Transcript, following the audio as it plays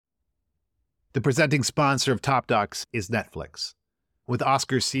The presenting sponsor of Top Docs is Netflix. With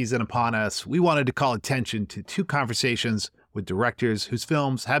Oscar season upon us, we wanted to call attention to two conversations with directors whose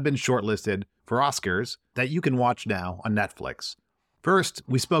films have been shortlisted for Oscars that you can watch now on Netflix. First,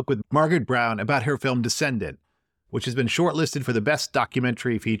 we spoke with Margaret Brown about her film Descendant, which has been shortlisted for the Best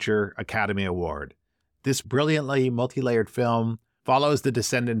Documentary Feature Academy Award. This brilliantly multi-layered film follows the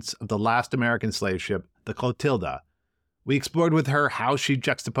descendants of the last American slave ship, the Clotilda. We explored with her how she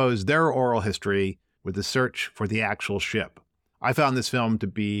juxtaposed their oral history with the search for the actual ship. I found this film to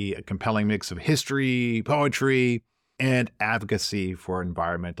be a compelling mix of history, poetry, and advocacy for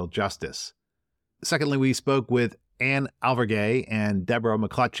environmental justice. Secondly, we spoke with Anne Alvergay and Deborah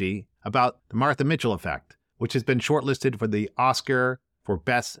McClutchy about the Martha Mitchell Effect, which has been shortlisted for the Oscar for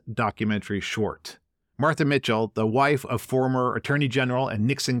Best Documentary Short. Martha Mitchell, the wife of former Attorney General and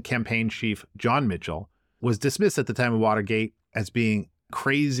Nixon campaign chief John Mitchell, was dismissed at the time of Watergate as being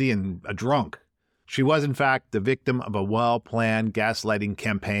crazy and a drunk. She was, in fact, the victim of a well-planned gaslighting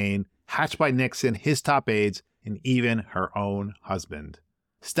campaign hatched by Nixon, his top aides, and even her own husband.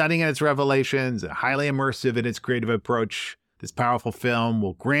 Stunning in its revelations and highly immersive in its creative approach, this powerful film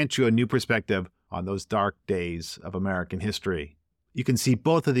will grant you a new perspective on those dark days of American history. You can see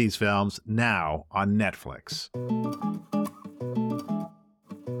both of these films now on Netflix.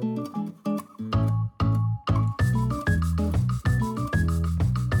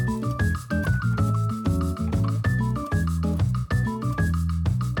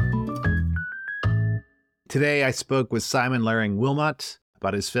 Today, I spoke with Simon Loring-Wilmot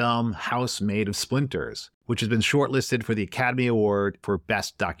about his film House Made of Splinters, which has been shortlisted for the Academy Award for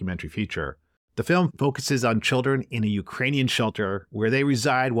Best Documentary Feature. The film focuses on children in a Ukrainian shelter where they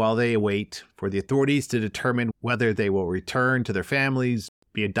reside while they await for the authorities to determine whether they will return to their families,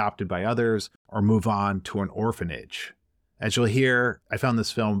 be adopted by others, or move on to an orphanage. As you'll hear, I found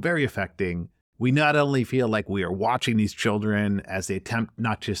this film very affecting. We not only feel like we are watching these children as they attempt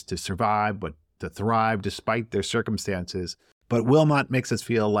not just to survive, but to thrive despite their circumstances, but Wilmot makes us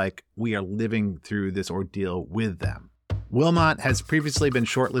feel like we are living through this ordeal with them. Wilmot has previously been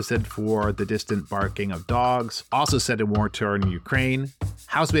shortlisted for The Distant Barking of Dogs, also set in war-torn Ukraine.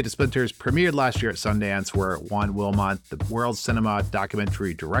 House Made of Splinters premiered last year at Sundance, where it won Wilmot the World Cinema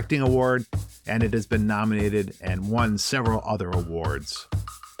Documentary Directing Award, and it has been nominated and won several other awards.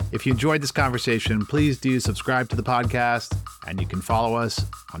 If you enjoyed this conversation, please do subscribe to the podcast, and you can follow us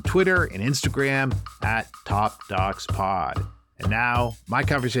on Twitter and Instagram at TopDocsPod. And now, my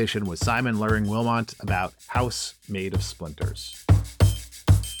conversation with Simon Loring-Wilmot about House Made of Splinters.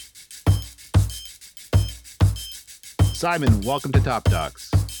 Simon, welcome to Top Docs.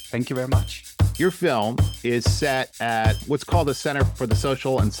 Thank you very much. Your film is set at what's called the Center for the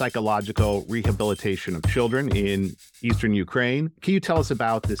Social and Psychological Rehabilitation of Children in Eastern Ukraine. Can you tell us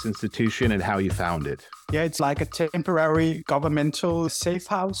about this institution and how you found it? Yeah, it's like a temporary governmental safe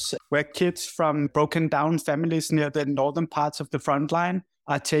house where kids from broken down families near the northern parts of the front line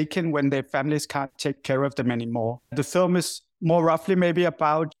are taken when their families can't take care of them anymore. The film is more roughly maybe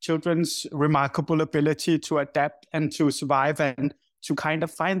about children's remarkable ability to adapt and to survive and to kind of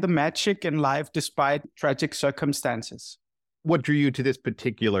find the magic in life despite tragic circumstances. What drew you to this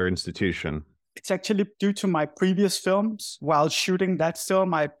particular institution? It's actually due to my previous films. While shooting that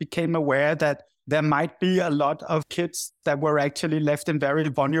film, I became aware that there might be a lot of kids that were actually left in very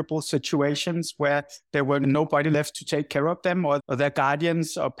vulnerable situations where there were nobody left to take care of them, or their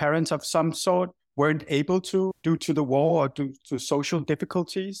guardians or parents of some sort weren't able to due to the war or due to social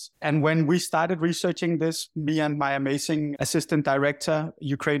difficulties. And when we started researching this, me and my amazing assistant director,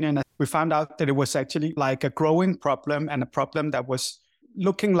 Ukrainian, we found out that it was actually like a growing problem and a problem that was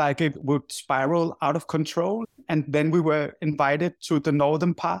looking like it would spiral out of control. And then we were invited to the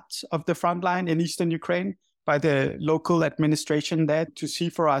northern parts of the front line in eastern Ukraine by the local administration there to see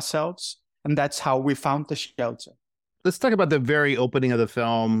for ourselves. And that's how we found the shelter. Let's talk about the very opening of the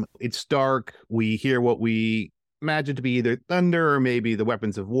film. It's dark. We hear what we imagine to be either thunder or maybe the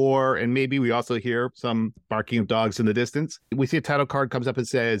weapons of war. And maybe we also hear some barking of dogs in the distance. We see a title card comes up and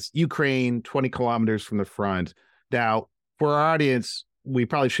says, Ukraine, 20 kilometers from the front. Now, for our audience, we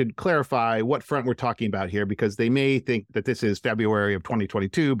probably should clarify what front we're talking about here, because they may think that this is February of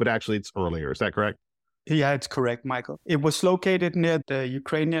 2022, but actually it's earlier. Is that correct? Yeah, it's correct, Michael. It was located near the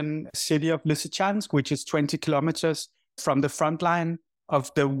Ukrainian city of Lysychansk, which is 20 kilometers from the front line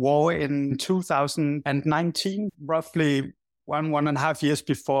of the war in 2019, roughly one and a half years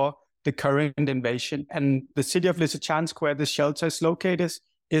before the current invasion. And the city of Lysychansk, where the shelter is located,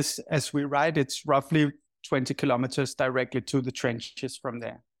 is, as we write, it's roughly 20 kilometers directly to the trenches from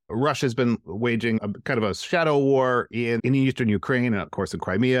there. Russia's been waging a kind of a shadow war in eastern Ukraine and, of course, in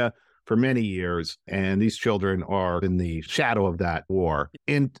Crimea for many years. And these children are in the shadow of that war.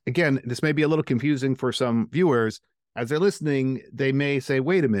 And again, this may be a little confusing for some viewers. As they're listening, they may say,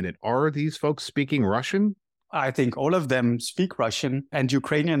 wait a minute, are these folks speaking Russian? I think all of them speak Russian and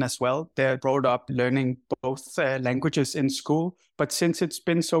Ukrainian as well. They're brought up learning both languages in school. But since it's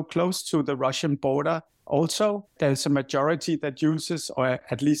been so close to the Russian border, also, there's a majority that uses, or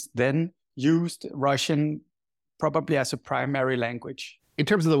at least then used, Russian probably as a primary language. In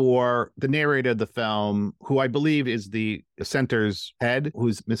terms of the war, the narrator of the film, who I believe is the center's head,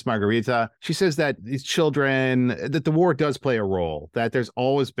 who's Miss Margarita, she says that these children, that the war does play a role, that there's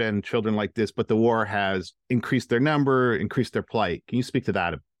always been children like this, but the war has increased their number, increased their plight. Can you speak to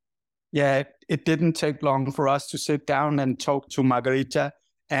that? Yeah, it didn't take long for us to sit down and talk to Margarita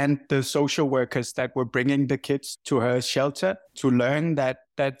and the social workers that were bringing the kids to her shelter to learn that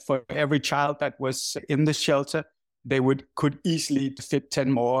for every child that was in the shelter, they could easily fit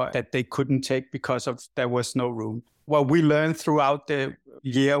 10 more that they couldn't take because there was no room. What we learned throughout the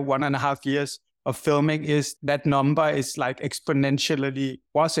 1.5 years of filming is that number is exponentially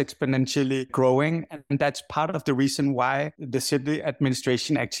growing. And that's part of the reason why the city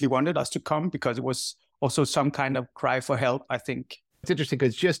administration actually wanted us to come, because it was also some kind of cry for help, I think. It's interesting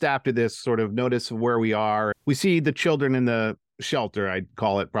because just after this sort of notice of where we are, we see the children in the shelter, I'd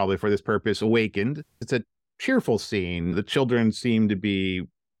call it probably for this purpose, awakened. It's a cheerful scene. The children seem to be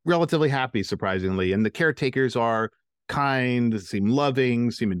relatively happy, surprisingly, and the caretakers are kind, seem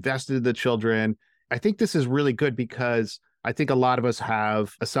loving, seem invested in the children. I think this is really good because I think a lot of us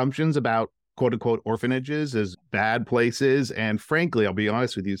have assumptions about quote unquote orphanages as bad places. And frankly, I'll be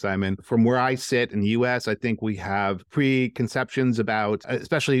honest with you, Simon, from where I sit in the US, I think we have preconceptions about,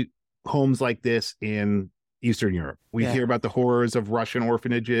 especially homes like this in Eastern Europe. We hear about the horrors of Russian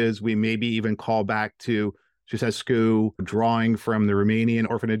orphanages. We maybe even call back to Ceausescu drawing from the Romanian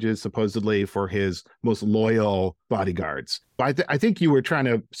orphanages, supposedly for his most loyal bodyguards. But I think you were trying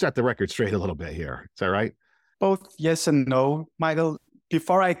to set the record straight a little bit here. Is that right? Both yes and no, Michael.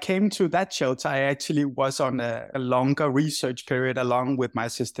 Before I came to that shelter, I actually was on a longer research period along with my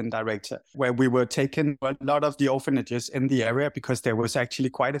assistant director, where we were taking a lot of the orphanages in the area because there was actually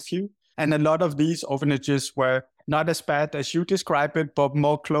quite a few. And a lot of these orphanages were not as bad as you describe it, but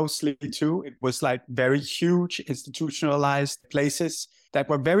more closely to. It was very huge institutionalized places that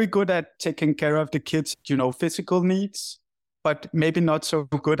were very good at taking care of the kids', physical needs, but maybe not so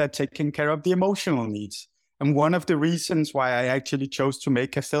good at taking care of the emotional needs. And one of the reasons why I actually chose to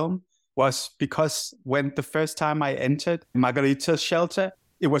make a film was because when the first time I entered Margarita's shelter,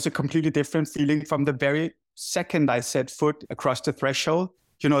 it was a completely different feeling from the very second I set foot across the threshold.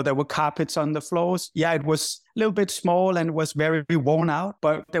 There were carpets on the floors. Yeah, it was a little bit small and it was very worn out,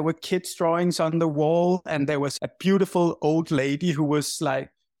 but there were kids' drawings on the wall. And there was a beautiful old lady who was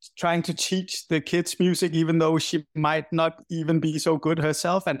trying to teach the kids music, even though she might not even be so good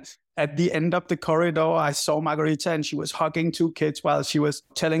herself. And at the end of the corridor, I saw Margarita and she was hugging 2 kids while she was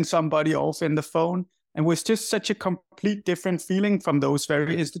telling somebody off in the phone. And it was just such a complete different feeling from those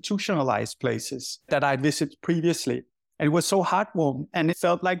very institutionalized places that I'd visited previously. And it was so heartwarming, and it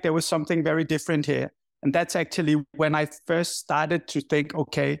felt like there was something very different here. And that's actually when I first started to think,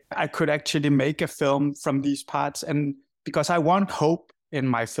 okay, I could actually make a film from these parts. And because I want hope in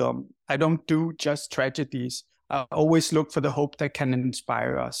my film, I don't do just tragedies. I always look for the hope that can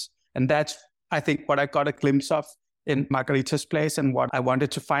inspire us. And that's, I think, what I got a glimpse of in Margarita's place. And what I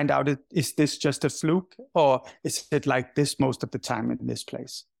wanted to find out is this just a fluke, or is it like this most of the time in this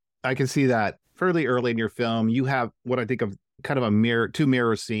place? I can see that. Fairly early in your film, you have what I think of kind of two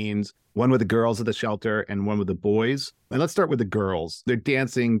mirror scenes, one with the girls at the shelter and one with the boys. And let's start with the girls. They're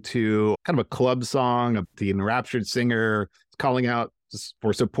dancing to kind of a club song of the enraptured singer calling out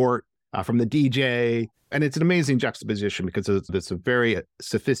for support from the DJ. And it's an amazing juxtaposition because it's a very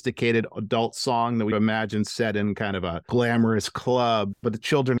sophisticated adult song that we imagine set in kind of a glamorous club, but the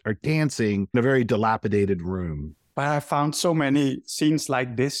children are dancing in a very dilapidated room. But I found so many scenes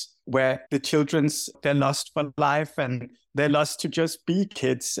like this where the they're lost for life and they're lost to just be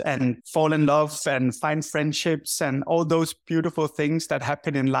kids and fall in love and find friendships and all those beautiful things that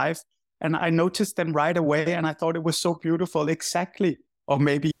happen in life. And I noticed them right away and I thought it was so beautiful, exactly. Or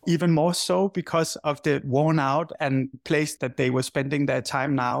maybe even more so because of the worn out and place that they were spending their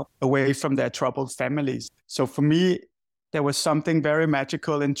time now away from their troubled families. So for me, there was something very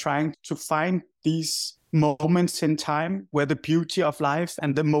magical in trying to find these moments in time where the beauty of life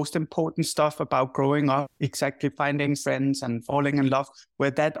and the most important stuff about growing up, exactly finding friends and falling in love,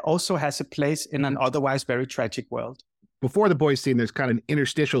 where that also has a place in an otherwise very tragic world. Before the boys scene, there's kind of an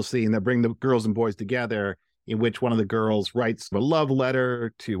interstitial scene that bring the girls and boys together. in which one of the girls writes a love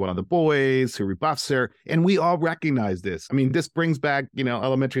letter to one of the boys who rebuffs her. And we all recognize this. I mean, this brings back,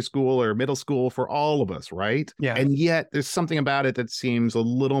 elementary school or middle school for all of us, right? Yeah. And yet there's something about it that seems a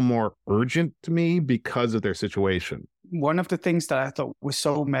little more urgent to me because of their situation. One of the things that I thought was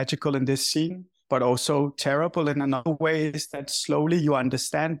so magical in this scene, but also terrible in another way, is that slowly you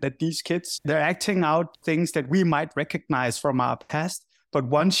understand that these kids, they're acting out things that we might recognize from our past. But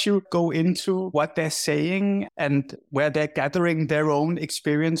once you go into what they're saying and where they're gathering their own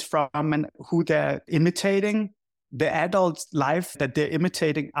experience from and who they're imitating, the adult life that they're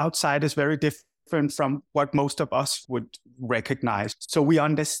imitating outside is very different from what most of us would recognize. So we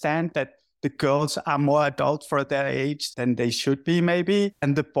understand that the girls are more adult for their age than they should be, maybe.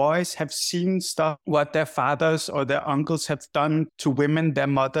 And the boys have seen stuff, what their fathers or their uncles have done to women, their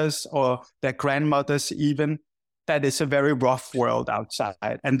mothers or their grandmothers even. That is a very rough world outside,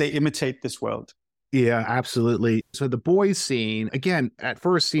 and they imitate this world. Yeah, absolutely. So the boys scene, again, at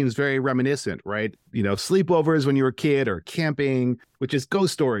first seems very reminiscent, right? Sleepovers when you were a kid or camping, which is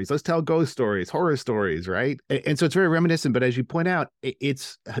ghost stories. Let's tell ghost stories, horror stories, right? And so it's very reminiscent. But as you point out,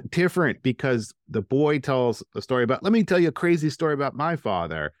 it's different because the boy tells a story about, let me tell you a crazy story about my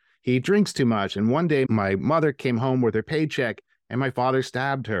father. He drinks too much. And one day my mother came home with her paycheck and my father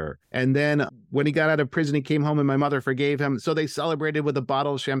stabbed her. And then when he got out of prison, he came home and my mother forgave him. So they celebrated with a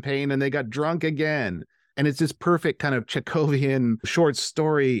bottle of champagne and they got drunk again. And it's this perfect kind of Chekhovian short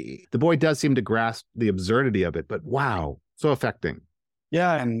story. The boy does seem to grasp the absurdity of it, but wow, so affecting.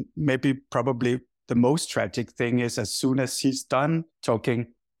 Yeah, and probably the most tragic thing is as soon as he's done talking,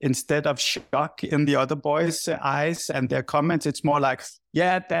 instead of shock in the other boys' eyes and their comments, it's more like,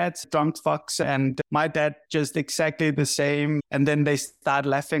 yeah, dad's drunk fucks and my dad just exactly the same. And then they start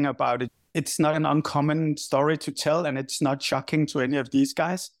laughing about it. It's not an uncommon story to tell and it's not shocking to any of these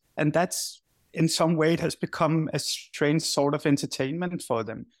guys. And that's, in some way, it has become a strange sort of entertainment for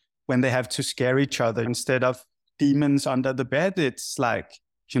them when they have to scare each other. Instead of demons under the bed, it's like,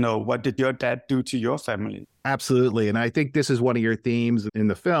 what did your dad do to your family? Absolutely. And I think this is one of your themes in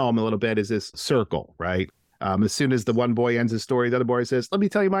the film a little bit, is this circle, right? As soon as the one boy ends his story, the other boy says, let me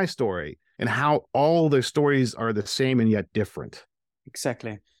tell you my story, and how all their stories are the same and yet different.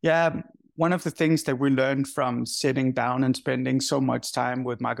 Exactly. Yeah. One of the things that we learned from sitting down and spending so much time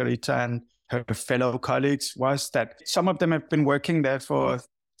with Margarita and her fellow colleagues was that some of them have been working there for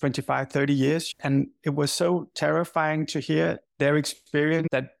 25, 30 years. And it was so terrifying to hear their experience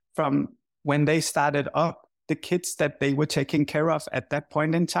that from when they started up, the kids that they were taking care of at that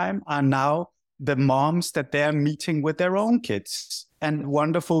point in time are now the moms that they're meeting with their own kids. And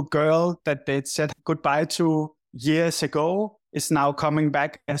wonderful girl that they'd said goodbye to years ago is now coming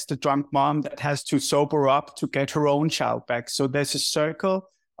back as the drunk mom that has to sober up to get her own child back. So there's a circle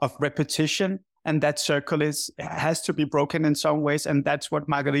of repetition, and that circle has to be broken in some ways. And that's what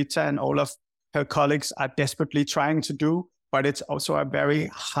Margarita and all of her colleagues are desperately trying to do. But it's also a very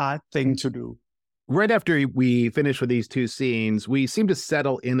hard thing to do. Right after we finish with these two scenes, we seem to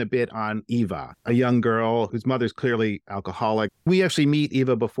settle in a bit on Eva, a young girl whose mother's clearly alcoholic. We actually meet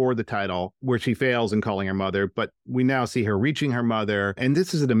Eva before the title, where she fails in calling her mother, but we now see her reaching her mother. And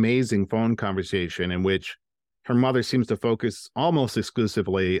this is an amazing phone conversation in which her mother seems to focus almost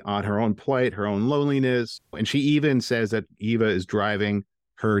exclusively on her own plight, her own loneliness. And she even says that Eva is driving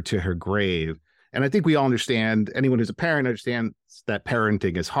her to her grave. And I think we all understand, anyone who's a parent understands that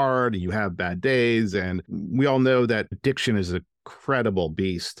parenting is hard. You have bad days. And we all know that addiction is a credible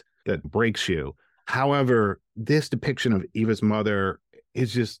beast that breaks you. However, this depiction of Eva's mother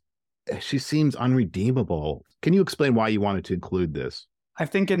is just, she seems unredeemable. Can you explain why you wanted to include this? I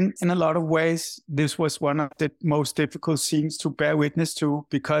think in a lot of ways, this was one of the most difficult scenes to bear witness to,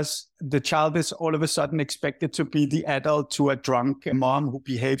 because the child is all of a sudden expected to be the adult to a drunk mom who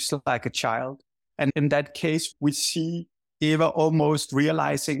behaves like a child. And in that case, we see Eva almost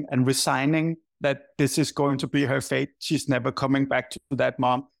realizing and resigning that this is going to be her fate. She's never coming back to that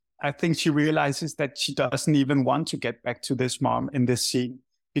mom. I think she realizes that she doesn't even want to get back to this mom in this scene,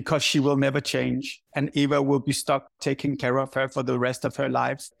 because she will never change. And Eva will be stuck taking care of her for the rest of her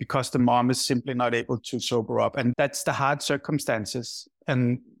life because the mom is simply not able to sober up. And that's the hard circumstances.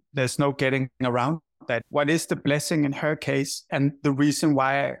 And there's no getting around that. What is the blessing in her case, and the reason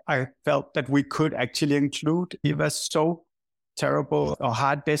why I felt that we could actually include Eva's so terrible or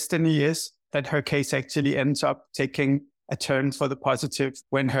hard destiny, is that her case actually ends up taking a turn for the positive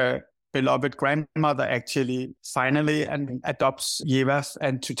when her beloved grandmother actually finally adopts Eva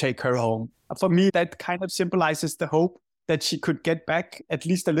and to take her home. For me, that kind of symbolizes the hope that she could get back at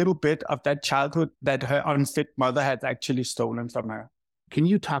least a little bit of that childhood that her unfit mother had actually stolen from her. Can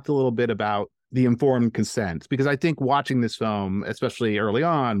you talk a little bit about the informed consent? Because I think watching this film, especially early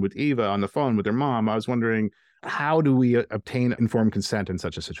on with Eva on the phone with her mom, I was wondering, how do we obtain informed consent in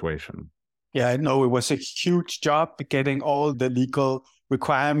such a situation? Yeah, I know it was a huge job getting all the legal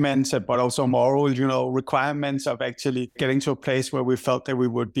requirements, but also moral, requirements of actually getting to a place where we felt that we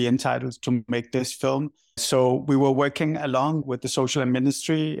would be entitled to make this film. So we were working along with the social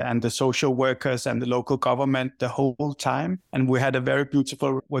ministry and the social workers and the local government the whole time. And we had a very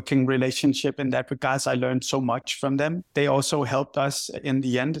beautiful working relationship in that regards. I learned so much from them. They also helped us in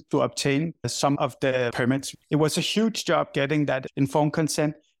the end to obtain some of the permits. It was a huge job getting that informed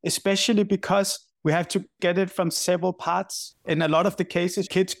consent, especially because we have to get it from several parts. In a lot of the cases,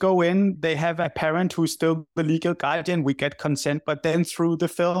 kids go in, they have a parent who's still the legal guardian, we get consent, but then through the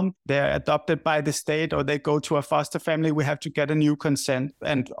film, they're adopted by the state or they go to a foster family, we have to get a new consent.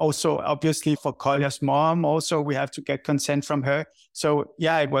 And also, obviously, for Kolja's mom, also, we have to get consent from her. So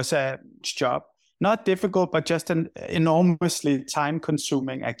yeah, it was a job. Not difficult, but just an enormously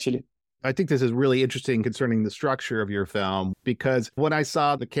time-consuming, actually. I think this is really interesting concerning the structure of your film, because when I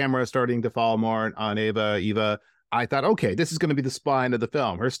saw the camera starting to fall more on Eva, I thought, okay, this is going to be the spine of the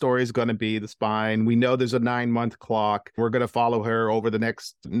film. Her story is going to be the spine. We know there's a 9-month clock. We're going to follow her over the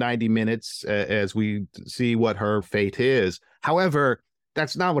next 90 minutes as we see what her fate is. However,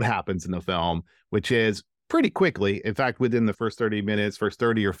 that's not what happens in the film, which is pretty quickly. In fact, within the first 30 minutes, first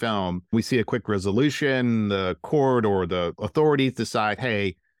 30 of film, we see a quick resolution. The court or the authorities decide,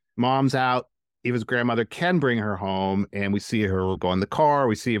 hey, mom's out. Eva's grandmother can bring her home, and we see her go in the car.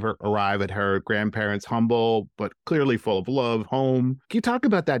 We see her arrive at her grandparents' humble but clearly full of love home. Can you talk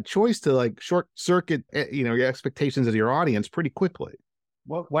about that choice to short circuit, your expectations of your audience pretty quickly?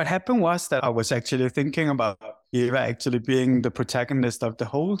 What happened was that I was actually thinking about Eva actually being the protagonist of the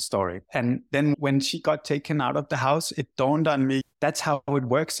whole story. And then when she got taken out of the house, it dawned on me, that's how it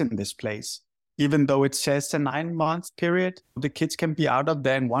works in this place. Even though it says a 9-month period, the kids can be out of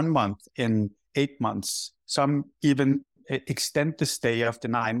there in 1 month, in 8 months. Some even extend the stay of the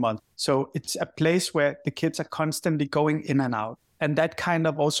 9 months. So it's a place where the kids are constantly going in and out. And that kind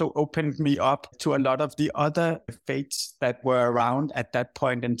of also opened me up to a lot of the other fates that were around at that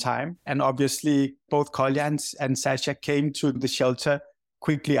point in time. And obviously, both Kolja and Sasha came to the shelter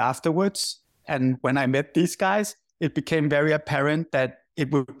quickly afterwards. And when I met these guys, it became very apparent that it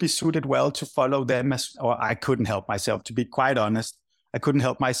would be suited well to follow them or I couldn't help myself, to be quite honest. I couldn't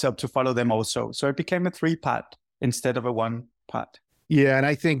help myself to follow them also. So it became a 3-part instead of a 1-part. Yeah, and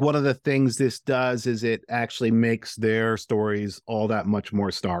I think one of the things this does is it actually makes their stories all that much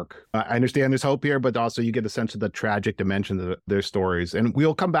more stark. I understand there's hope here, but also you get a sense of the tragic dimension of their stories. And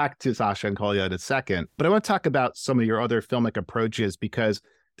we'll come back to Sasha and Kolja in a second. But I want to talk about some of your other filmic approaches, because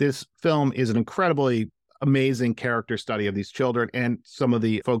this film is an incredibly amazing character study of these children and some of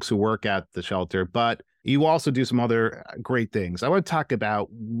the folks who work at the shelter. But you also do some other great things. I want to talk about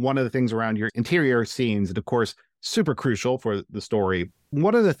one of the things around your interior scenes, and of course, super crucial for the story.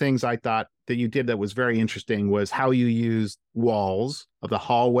 One of the things I thought that you did that was very interesting was how you used walls of the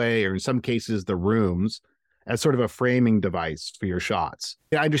hallway, or in some cases, the rooms, as sort of a framing device for your shots.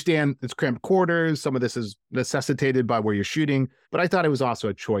 I understand it's cramped quarters. Some of this is necessitated by where you're shooting, but I thought it was also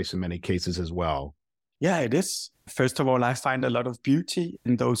a choice in many cases as well. Yeah, it is. First of all, I find a lot of beauty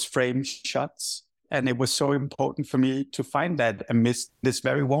in those frame shots. And it was so important for me to find that amidst this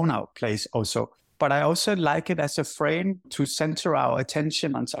very worn out place also. But I also like it as a frame to center our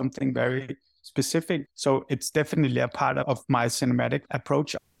attention on something very specific. So it's definitely a part of my cinematic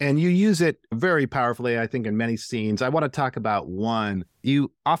approach. And you use it very powerfully, I think, in many scenes. I want to talk about one.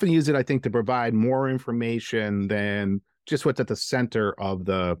 You often use it, I think, to provide more information than just what's at the center of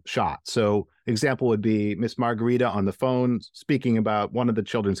the shot. So example would be Miss Margarita on the phone speaking about one of the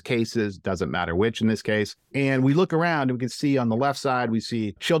children's cases, doesn't matter which in this case. And we look around and we can see on the left side, we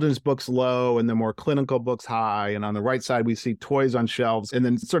see children's books low and the more clinical books high. And on the right side, we see toys on shelves and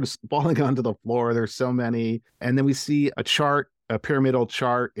then sort of falling onto the floor. There's so many. And then we see a chart, a pyramidal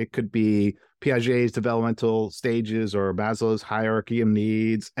chart. It could be Piaget's developmental stages or Maslow's hierarchy of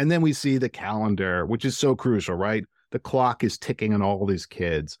needs. And then we see the calendar, which is so crucial, right? The clock is ticking on all these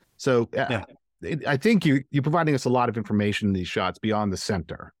kids. So yeah. I think you're providing us a lot of information in these shots beyond the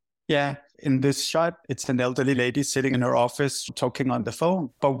center. Yeah. In this shot, it's an elderly lady sitting in her office talking on the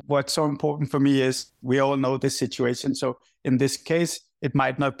phone. But what's so important for me is we all know this situation. So in this case, it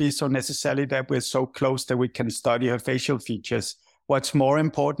might not be so necessarily that we're so close that we can study her facial features. What's more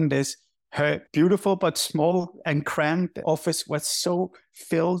important is her beautiful but small and cramped office was so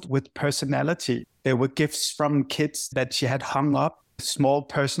filled with personality. There were gifts from kids that she had hung up, small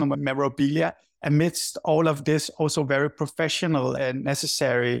personal memorabilia. amidst all of this, also very professional and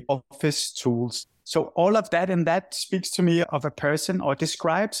necessary office tools. So all of that, and that speaks to me of a person, or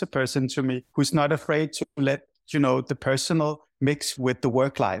describes a person to me, who's not afraid to let, the personal mix with the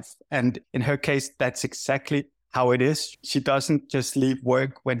work life. And in her case, that's exactly how it is. She doesn't just leave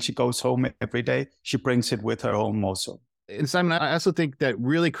work when she goes home every day. She brings it with her home also. And Simon, I also think that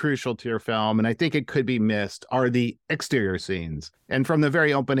really crucial to your film, and I think it could be missed, are the exterior scenes. And from the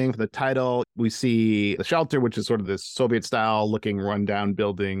very opening, from the title, we see the shelter, which is sort of this Soviet-style looking rundown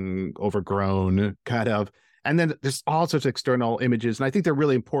building, overgrown, kind of. And then there's all sorts of external images, and I think they're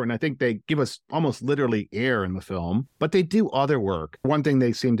really important. I think they give us almost literally air in the film, but they do other work. One thing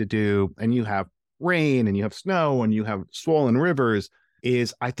they seem to do, and you have rain, and you have snow, and you have swollen rivers,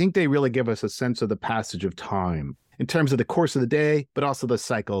 is I think they really give us a sense of the passage of time in terms of the course of the day, but also the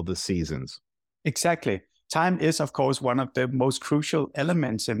cycle of the seasons. Exactly. Time is, of course, one of the most crucial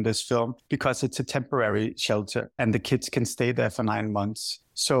elements in this film because it's a temporary shelter and the kids can stay there for 9 months.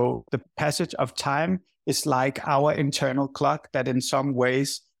 So the passage of time is like our internal clock that in some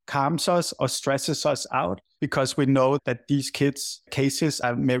ways calms us or stresses us out because we know that these kids' cases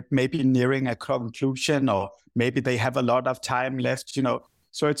are maybe nearing a conclusion, or maybe they have a lot of time left,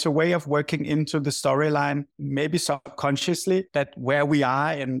 So it's a way of working into the storyline, maybe subconsciously, that where we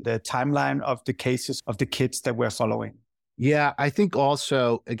are in the timeline of the cases of the kids that we're following. Yeah, I think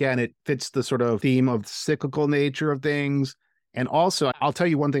also, again, it fits the sort of theme of the cyclical nature of things. And also, I'll tell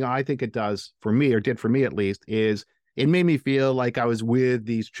you one thing I think it does for me, or did for me at least, is it made me feel like I was with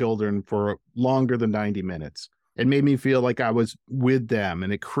these children for longer than 90 minutes. It made me feel like I was with them,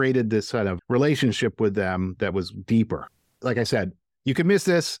 and it created this sort of relationship with them that was deeper. Like I said, you can miss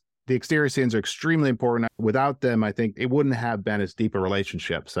this. The exterior scenes are extremely important. Without them, I think it wouldn't have been as deep a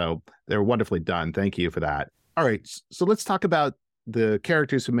relationship. So they're wonderfully done. Thank you for that. All right. So let's talk about the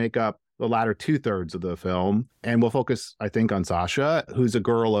characters who make up the latter 2/3 of the film. And we'll focus, I think, on Sasha, who's a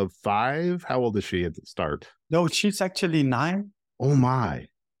girl of 5. How old is she at the start? No, she's actually 9. Oh, my.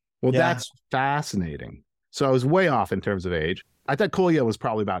 Well, Yeah. That's fascinating. So I was way off in terms of age. I thought Kolya was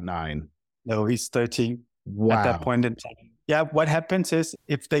probably about 9. No, he's 13 Wow. at that point in time. Yeah, what happens is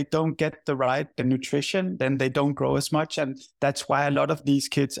if they don't get the nutrition, then they don't grow as much. And that's why a lot of these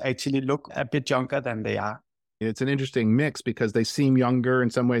kids actually look a bit younger than they are. It's an interesting mix because they seem younger in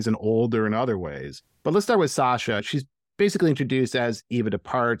some ways and older in other ways. But let's start with Sasha. She's basically introduced as Eva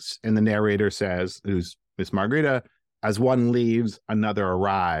departs, and the narrator says, who's Miss Margarita, as one leaves, another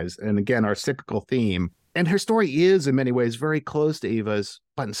arrives. And again, our cyclical theme. And her story is in many ways very close to Eva's,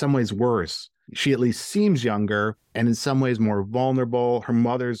 but in some ways worse. She at least seems younger and in some ways more vulnerable. Her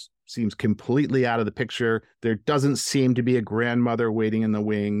mother seems completely out of the picture. There doesn't seem to be a grandmother waiting in the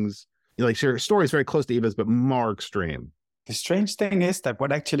wings. Like, her story is very close to Eva's, but more extreme. The strange thing is that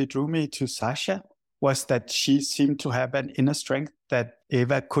what actually drew me to Sasha was that she seemed to have an inner strength that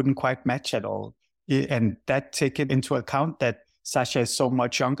Eva couldn't quite match at all. And that taken into account that Sasha is so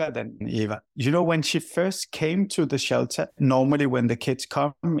much younger than Eva. When she first came to the shelter, normally when the kids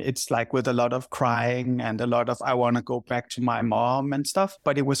come, it's like with a lot of crying and a lot of, I want to go back to my mom and stuff.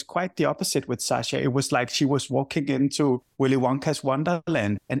 But it was quite the opposite with Sasha. It was like she was walking into Willy Wonka's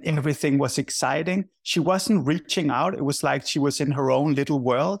Wonderland and everything was exciting. She wasn't reaching out. It was like she was in her own little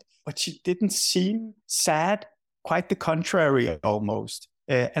world, but she didn't seem sad. Quite the contrary, almost.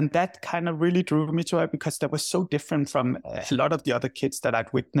 And that kind of really drew me to her because that was so different from a lot of the other kids that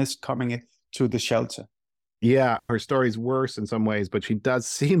I'd witnessed coming to the shelter. Yeah, her story's worse in some ways, but she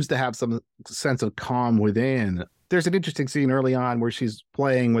seems to have some sense of calm within. There's an interesting scene early on where she's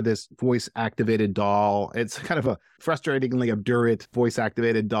playing with this voice-activated doll. It's kind of a frustratingly obdurate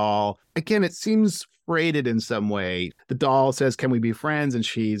voice-activated doll. Again, it seems freighted in some way. The doll says, "Can we be friends?" And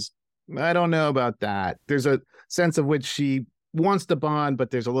she's, I don't know about that. There's a sense of which she wants to bond, but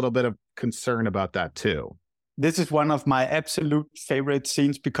there's a little bit of concern about that too. This is one of my absolute favorite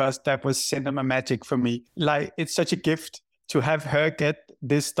scenes because that was cinema magic for me. Like, it's such a gift to have her get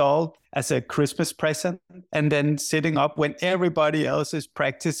this doll as a Christmas present and then sitting up when everybody else is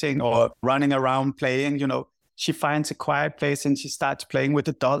practicing or running around playing, she finds a quiet place and she starts playing with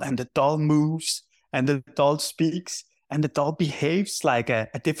the doll, and the doll moves and the doll speaks. And the doll behaves like a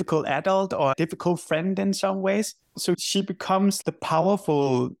difficult adult or a difficult friend in some ways. So she becomes the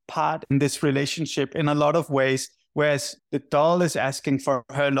powerful part in this relationship in a lot of ways, whereas the doll is asking for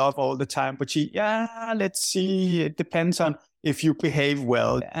her love all the time. But let's see, it depends on if you behave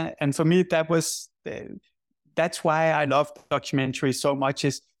well. And for me, that's why I love documentaries so much,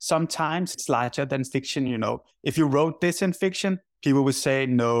 is sometimes it's larger than fiction. If you wrote this in fiction, people would say,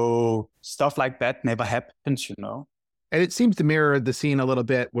 no, stuff like that never happens, And it seems to mirror the scene a little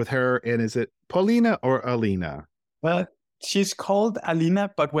bit with her. And is it Paulina or Alina? Well, she's called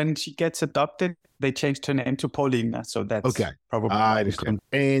Alina, but when she gets adopted, they changed her name to Paulina. So that's Okay. probably I understand.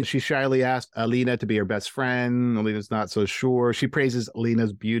 And she shyly asked Alina to be her best friend. Alina's not so sure. She praises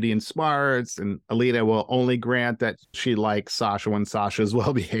Alina's beauty and smarts, and Alina will only grant that she likes Sasha when Sasha's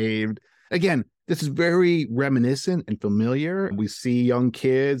well behaved. Again, this is very reminiscent and familiar. We see young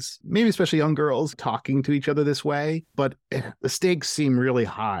kids, maybe especially young girls, talking to each other this way. But the stakes seem really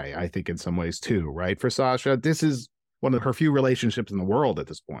high, I think, in some ways too, right? For Sasha, this is one of her few relationships in the world at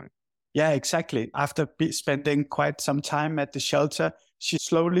this point. Yeah, exactly. After spending quite some time at the shelter, she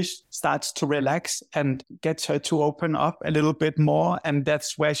slowly starts to relax and gets her to open up a little bit more. And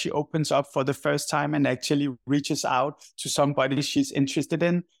that's where she opens up for the first time and actually reaches out to somebody she's interested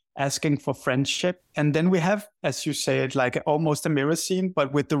in, asking for friendship. And then we have, as you said, like almost a mirror scene,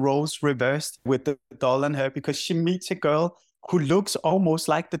 but with the roles reversed with the doll and her, because she meets a girl who looks almost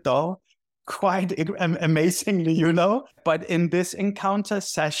like the doll, quite amazingly, you know. But in this encounter,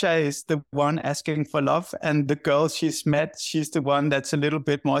 Sasha is the one asking for love, and the girl she's met, she's the one that's a little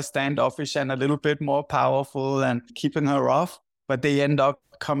bit more standoffish and a little bit more powerful and keeping her off. But they end up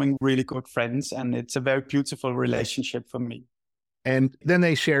becoming really good friends, and it's a very beautiful relationship for me. And then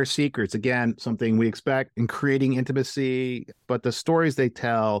they share secrets. Again, something we expect in creating intimacy, but the stories they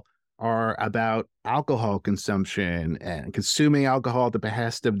tell are about alcohol consumption and consuming alcohol at the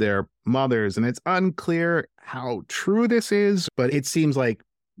behest of their mothers. And it's unclear how true this is, but it seems like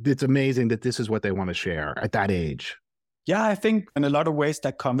it's amazing that this is what they want to share at that age. Yeah, I think in a lot of ways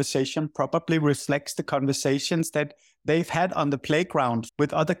that conversation probably reflects the conversations that they've had on the playground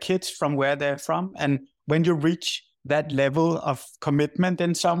with other kids from where they're from. And when you reach that level of commitment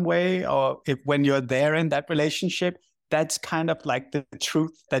in some way, or when you're there in that relationship, that's kind of like the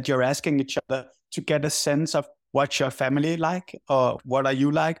truth that you're asking each other to get a sense of what's your family like, or what are you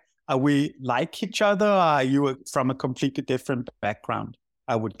like? Are we like each other, or are you from a completely different background,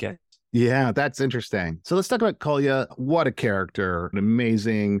 I would guess. Yeah, that's interesting. So let's talk about Kolya. What a character. An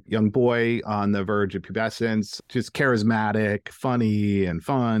amazing young boy on the verge of pubescence, just charismatic, funny, and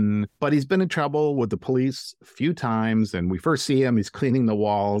fun. But he's been in trouble with the police a few times. And we first see him, he's cleaning the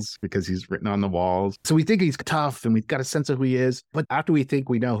walls because he's written on the walls. So we think he's tough and we've got a sense of who he is. But after we think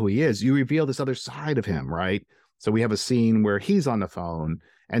we know who he is, you reveal this other side of him, right? So we have a scene where he's on the phone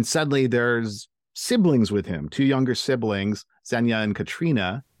and suddenly there's siblings with him, two younger siblings, Xenia and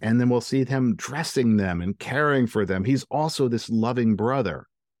Katrina, and then we'll see him dressing them and caring for them. He's also this loving brother.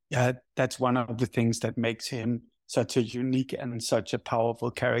 Yeah, that's one of the things that makes him such a unique and such a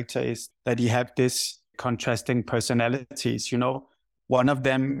powerful character, is that he have this contrasting personalities, you know. One of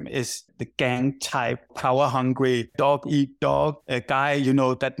them is the gang type, power hungry, dog eat dog, a guy, you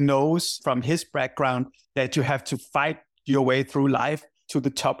know, that knows from his background that you have to fight your way through life to the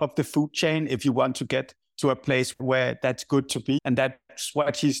top of the food chain if you want to get to a place where that's good to be. And that's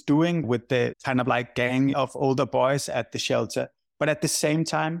what he's doing with the kind of like gang of older boys at the shelter. But at the same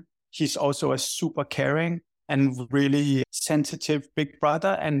time, he's also a super caring and really sensitive big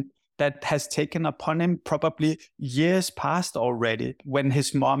brother. And that has taken upon him probably years past already, when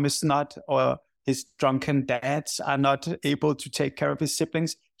his mom is not, or his drunken dads are not able to take care of his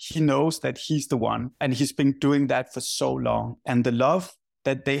siblings. He knows that he's the one, and he's been doing that for so long. And the love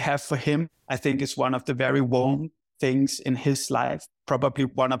that they have for him, I think, is one of the very warm things in his life, probably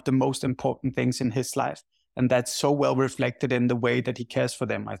one of the most important things in his life. And that's so well reflected in the way that he cares for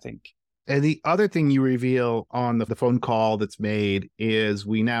them, I think. And the other thing you reveal on the phone call that's made is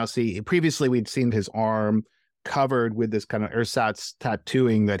we now see, previously we'd seen his arm covered with this kind of ersatz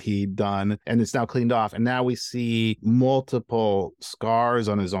tattooing that he'd done, and it's now cleaned off. And now we see multiple scars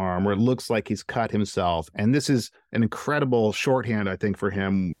on his arm where it looks like he's cut himself. And this is an incredible shorthand, I think, for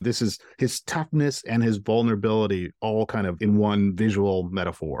him. This is his toughness and his vulnerability all kind of in one visual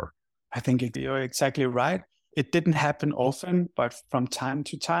metaphor. I think you're exactly right. It didn't happen often, but from time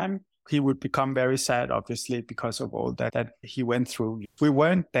to time, he would become very sad, obviously, because of all that he went through. We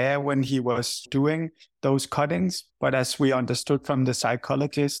weren't there when he was doing those cuttings, but as we understood from the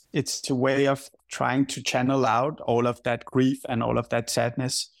psychologist, it's a way of trying to channel out all of that grief and all of that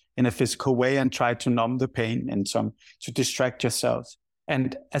sadness in a physical way and try to numb the pain and to distract yourself.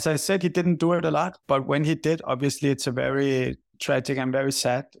 And as I said, he didn't do it a lot, but when he did, obviously, it's a very tragic and very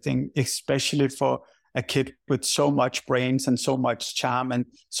sad thing, especially for a kid with so much brains and so much charm and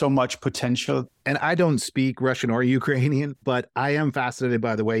so much potential. And I don't speak Russian or Ukrainian, but I am fascinated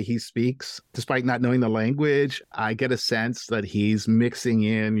by the way he speaks. Despite not knowing the language, I get a sense that he's mixing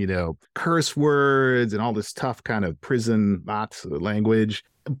in, you know, curse words and all this tough kind of prison language.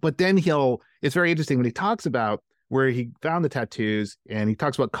 But then it's very interesting when he talks about where he found the tattoos, and he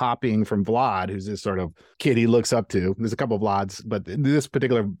talks about copying from Vlad, who's this sort of kid he looks up to. There's a couple of Vlads, but this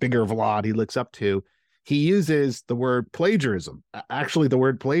particular bigger Vlad he looks up to. He uses the word plagiarism, actually the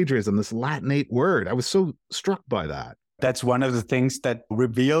word plagiarism, this Latinate word. I was so struck by that. That's one of the things that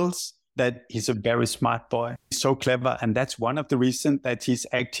reveals that he's a very smart boy. He's so clever. And that's one of the reasons that he's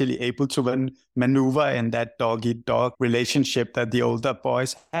actually able to maneuver in that dog-eat-dog relationship that the older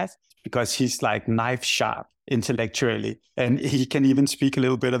boys have, because he's like knife sharp intellectually. And he can even speak a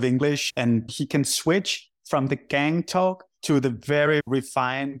little bit of English, and he can switch from the gang talk to the very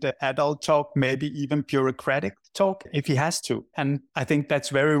refined adult talk, maybe even bureaucratic talk if he has to. And I think that's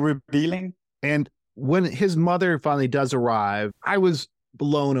very revealing. And when his mother finally does arrive, I was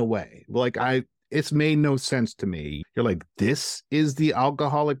blown away. It's made no sense to me. You're like, this is the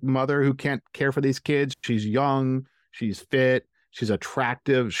alcoholic mother who can't care for these kids. She's young, she's fit, she's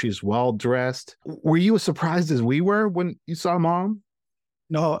attractive, she's well-dressed. Were you as surprised as we were when you saw Mom?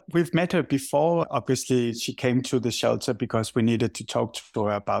 No, we've met her before. Obviously, she came to the shelter because we needed to talk to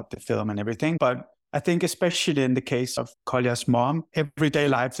her about the film and everything. But I think especially in the case of Kolja's mom, everyday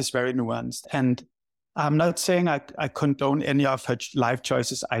life is very nuanced. And I'm not saying I condone any of her life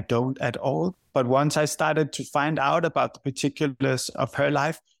choices. I don't at all. But once I started to find out about the particulars of her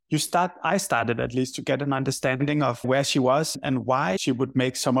life, I started at least to get an understanding of where she was and why she would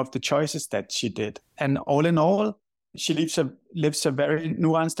make some of the choices that she did. And all in all, she lives a very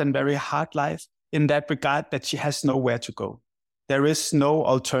nuanced and very hard life in that regard, that she has nowhere to go. There is no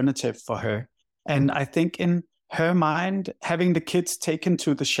alternative for her. And I think in her mind, having the kids taken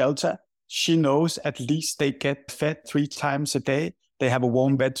to the shelter, she knows at least they get fed 3 times a day. They have a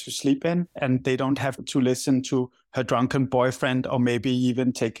warm bed to sleep in, and they don't have to listen to her drunken boyfriend, or maybe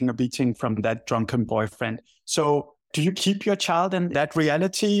even taking a beating from that drunken boyfriend. So do you keep your child in that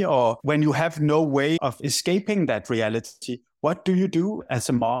reality? Or when you have no way of escaping that reality, what do you do as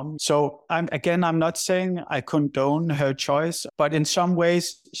a mom? So I'm not saying I condone her choice, but in some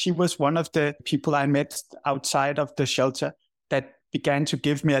ways, she was one of the people I met outside of the shelter that began to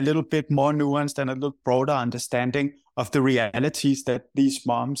give me a little bit more nuanced and a little broader understanding of the realities that these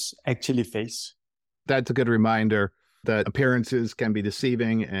moms actually face. That's a good reminder that appearances can be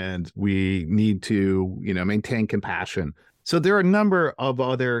deceiving, and we need to, maintain compassion. So there are a number of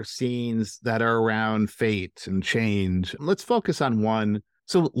other scenes that are around fate and change. Let's focus on one.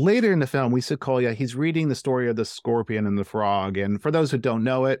 So later in the film, we see Kolja, he's reading the story of the scorpion and the frog. And for those who don't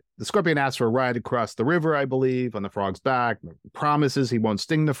know it, the scorpion asks for a ride across the river, I believe, on the frog's back, promises he won't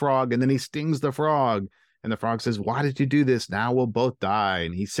sting the frog, and then he stings the frog. And the frog says, "Why did you do this? Now we'll both die."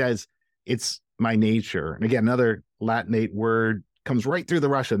 And he says, "It's my nature." And again, another Latinate word comes right through the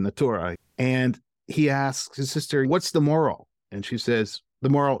Russian, natura. And he asks his sister, "What's the moral?" And she says, "The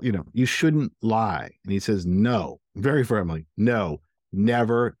moral, you shouldn't lie." And he says, "No," very firmly, "no,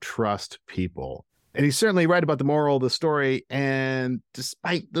 never trust people." And he's certainly right about the moral of the story. And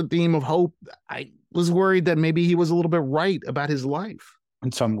despite the theme of hope, I was worried that maybe he was a little bit right about his life.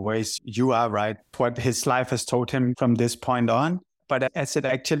 In some ways, you are right. What his life has taught him from this point on. But as it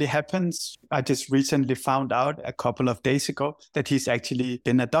actually happens, I just recently found out a couple of days ago that he's actually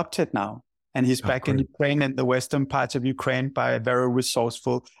been adopted now. And he's back in Ukraine, in the western parts of Ukraine, by a very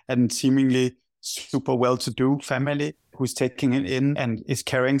resourceful and seemingly super well-to-do family who's taking him in and is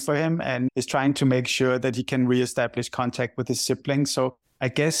caring for him and is trying to make sure that he can reestablish contact with his siblings. So I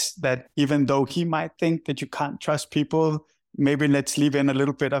guess that even though he might think that you can't trust people, maybe let's leave in a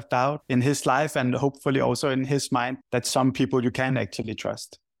little bit of doubt in his life, and hopefully also in his mind, that some people you can actually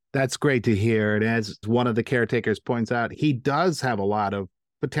trust. That's great to hear. And as one of the caretakers points out, he does have a lot of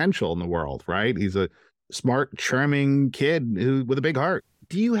potential in the world, right? He's a smart, charming kid with a big heart.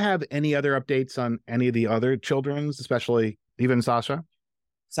 Do you have any other updates on any of the other children's, especially even Sasha?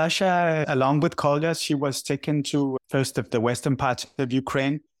 Sasha, along with Kolja, she was taken to first of the western parts of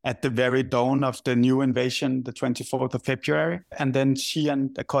Ukraine at the very dawn of the new invasion, the 24th of February. And then she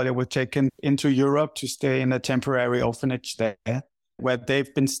and Kolja were taken into Europe to stay in a temporary orphanage there, where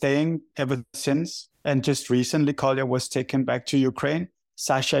they've been staying ever since. And just recently, Kolja was taken back to Ukraine.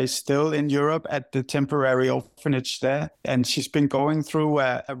 Sasha is still in Europe at the temporary orphanage there, and she's been going through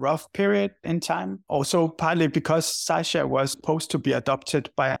a rough period in time. Also, partly because Sasha was supposed to be adopted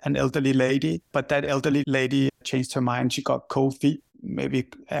by an elderly lady, but that elderly lady changed her mind. She got cold feet maybe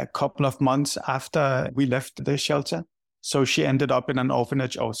a couple of months after we left the shelter. So she ended up in an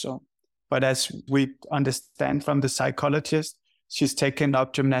orphanage also. But as we understand from the psychologist, she's taken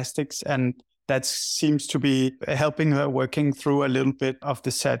up gymnastics, and that seems to be helping her working through a little bit of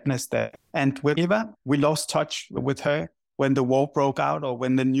the sadness there. And with Eva, we lost touch with her when the war broke out or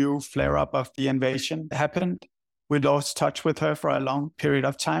when the new flare-up of the invasion happened. we lost touch with her for a long period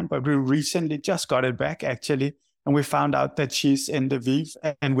of time, but we recently just got it back actually. And we found out that she's in Lviv,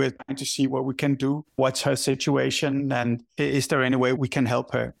 and we're trying to see what we can do. What's her situation, and is there any way we can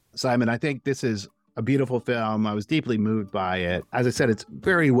help her? Simon, I think this is a beautiful film. I was deeply moved by it. As I said, it's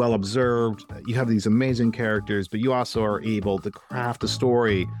very well observed. You have these amazing characters, but you also are able to craft a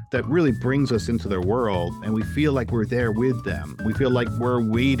story that really brings us into their world, and we feel like we're there with them. We feel like we're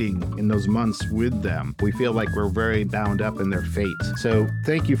waiting in those months with them. We feel like we're very bound up in their fate. So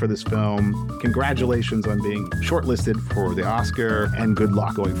thank you for this film. Congratulations on being shortlisted for the Oscar, and good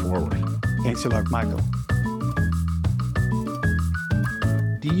luck going forward. Thanks a lot, Michael.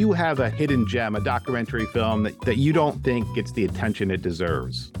 Do you have a hidden gem, a documentary film that you don't think gets the attention it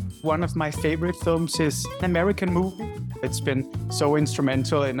deserves? One of my favorite films is an American movie. It's been so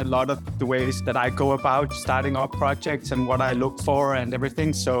instrumental in a lot of the ways that I go about starting up projects and what I look for and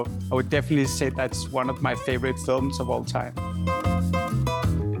everything. So I would definitely say that's one of my favorite films of all time.